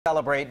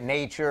Celebrate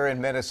nature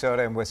in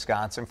Minnesota and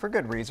Wisconsin for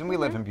good reason. We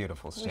live in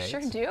beautiful states. We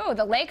sure do.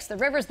 The lakes, the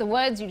rivers, the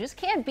woods, you just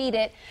can't beat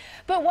it.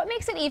 But what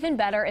makes it even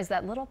better is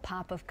that little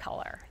pop of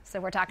color. So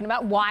we're talking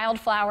about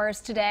wildflowers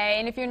today.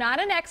 And if you're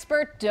not an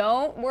expert,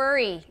 don't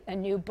worry. A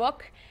new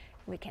book,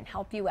 we can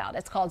help you out.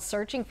 It's called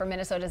Searching for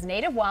Minnesota's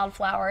Native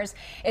Wildflowers.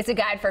 It's a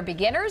guide for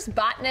beginners,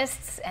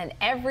 botanists, and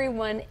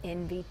everyone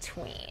in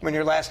between. When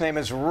your last name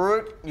is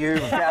Root,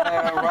 you've got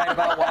to write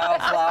about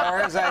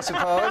wildflowers, I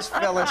suppose.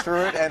 Phyllis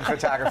Root and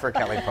photographer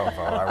Kelly Povo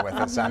are with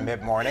us on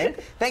Mid-Morning.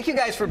 Thank you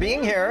guys for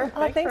being here.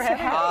 Thanks for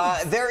having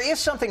us. There is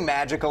something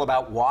magical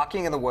about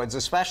walking in the woods,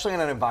 especially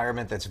in an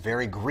environment that's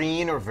very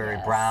green or very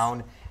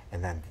brown.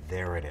 And then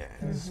there it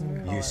is.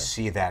 You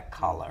see that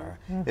color.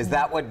 Is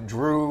that what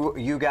drew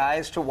you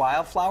guys to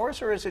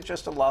wildflowers, or is it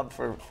just a love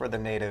for the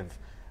native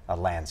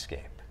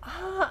landscape?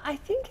 I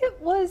think it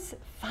was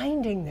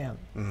finding them.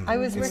 I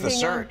was working the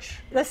search.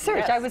 The search.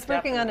 Yes, I was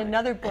working on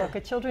another book,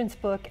 a children's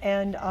book,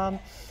 and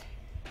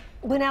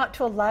went out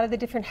to a lot of the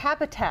different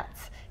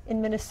habitats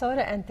in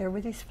Minnesota, and there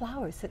were these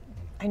flowers that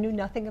I knew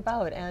nothing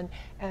about,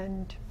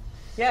 and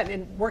yeah,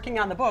 and working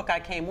on the book I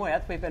came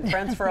with. We've been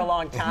friends for a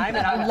long time,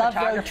 and I'm a love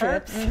photographer.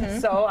 road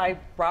trips. So I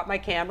brought my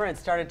camera and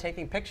started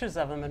taking pictures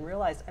of them and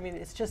realized, I mean,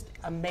 it's just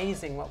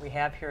amazing what we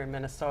have here in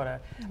Minnesota.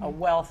 A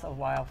wealth of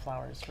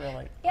wildflowers,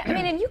 really. Yeah, I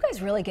mean, and you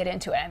guys really get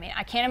into it. I mean,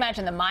 I can't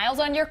imagine the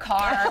miles on your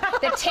car,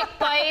 the tick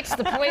bites,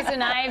 the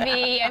poison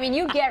ivy. I mean,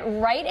 you get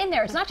right in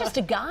there. It's not just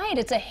a guide,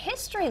 it's a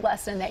history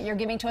lesson that you're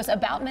giving to us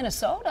about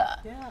Minnesota.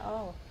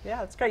 Yeah,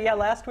 yeah, it's great. Yeah,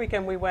 last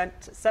weekend we went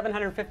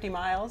 750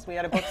 miles. We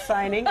had a book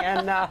signing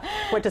and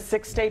went to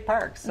 6 state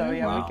parks. So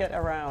yeah, we get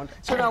around.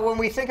 So now when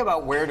we think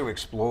about where to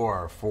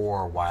explore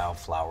for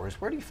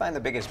wildflowers, where do you find the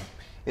biggest,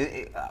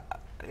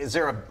 is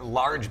there a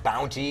large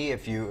bounty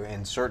if you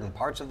in certain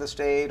parts of the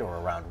state or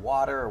around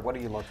water, or what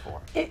do you look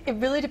for? it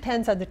really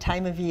depends on the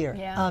time of year.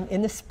 Yeah.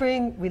 In the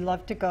spring, we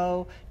love to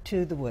go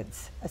to the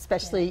woods,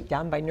 especially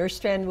down by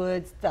Nurstrand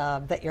Woods,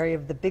 the area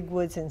of the big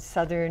woods in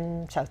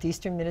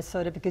southeastern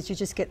Minnesota, because you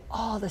just get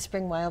all the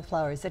spring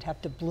wildflowers that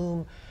have to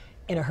bloom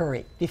in a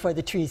hurry before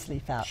the trees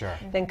leaf out. Sure.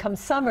 Then come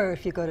summer,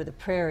 if you go to the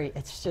prairie,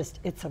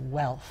 it's a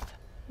wealth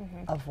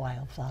of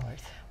wildflowers.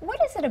 What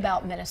is it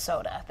about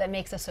Minnesota that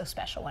makes us so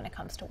special when it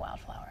comes to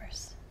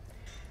wildflowers?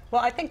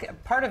 Well, I think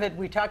part of it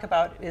we talk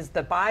about is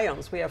the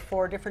biomes. We have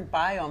 4 different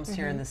biomes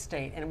here in the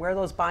state, and where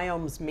those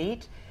biomes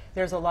meet,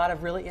 there's a lot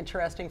of really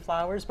interesting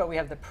flowers, but we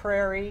have the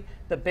prairie,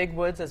 the big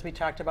woods, as we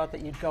talked about,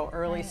 that you'd go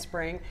early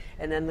spring,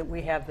 and then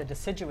we have the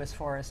deciduous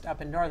forest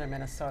up in northern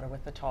Minnesota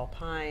with the tall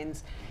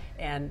pines.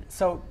 And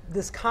so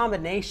this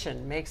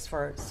combination makes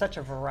for such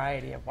a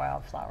variety of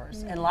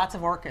wildflowers and lots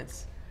of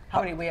orchids. How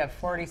many? We have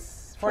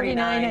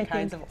 49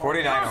 kinds of orchids.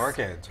 49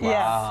 orchids. Wow.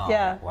 Yes,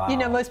 yeah. Wow. You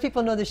know, most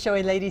people know the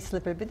showy lady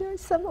slipper, but there are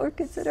some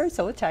orchids that are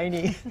so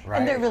tiny. Right.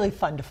 And they're really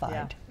fun to find.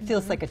 Yeah.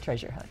 Feels like a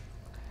treasure hunt.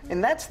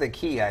 And that's the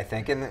key, I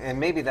think, and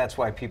maybe that's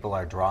why people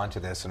are drawn to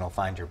this and will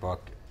find your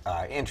book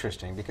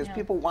interesting, because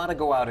people want to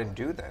go out and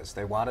do this.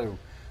 They want to,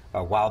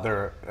 while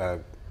they're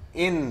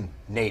in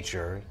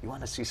nature, you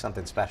want to see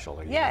something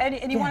special. Yeah,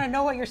 and you want to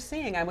know what you're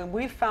seeing. I mean,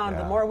 we've found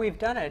the more we've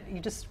done it,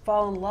 you just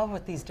fall in love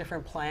with these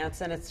different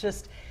plants, and it's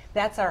just,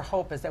 that's our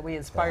hope, is that we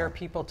inspire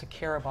people to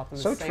care about them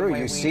the same way we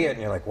do. You see it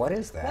and you're like, what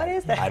is that? What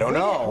is that? I don't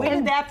know. We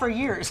did that for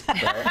years.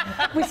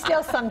 We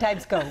still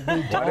sometimes go,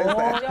 we don't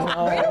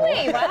know.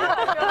 Really?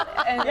 Wow.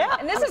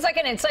 And this is like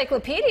an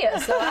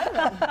encyclopedia, so I don't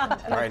know.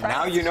 All right,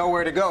 now you know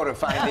where to go to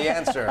find the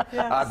answer.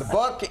 The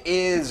book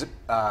is,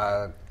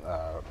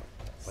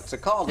 what's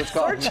it called? It's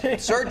called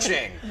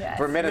Searching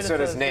for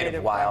Minnesota's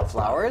Native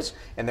Wildflowers.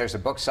 And there's a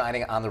book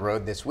signing on the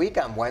road this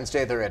week. On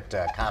Wednesday, they're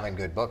at Common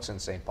Good Books in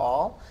St.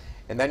 Paul.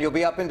 And then you'll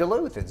be up in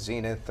Duluth at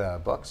Zenith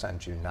Books on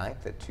June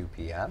 9th at 2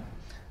 p.m.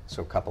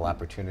 So a couple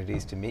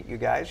opportunities to meet you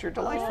guys. You're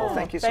delightful.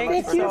 Thank you so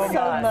much. Thank you so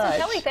much.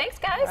 Kelly, thanks,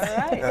 guys.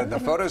 All right. The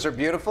photos are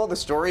beautiful. The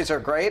stories are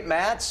great,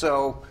 Matt.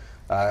 So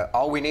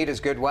all we need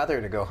is good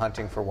weather to go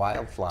hunting for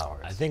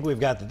wildflowers. I think we've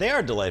got that. They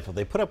are delightful.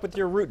 They put up with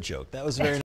your root joke. That was very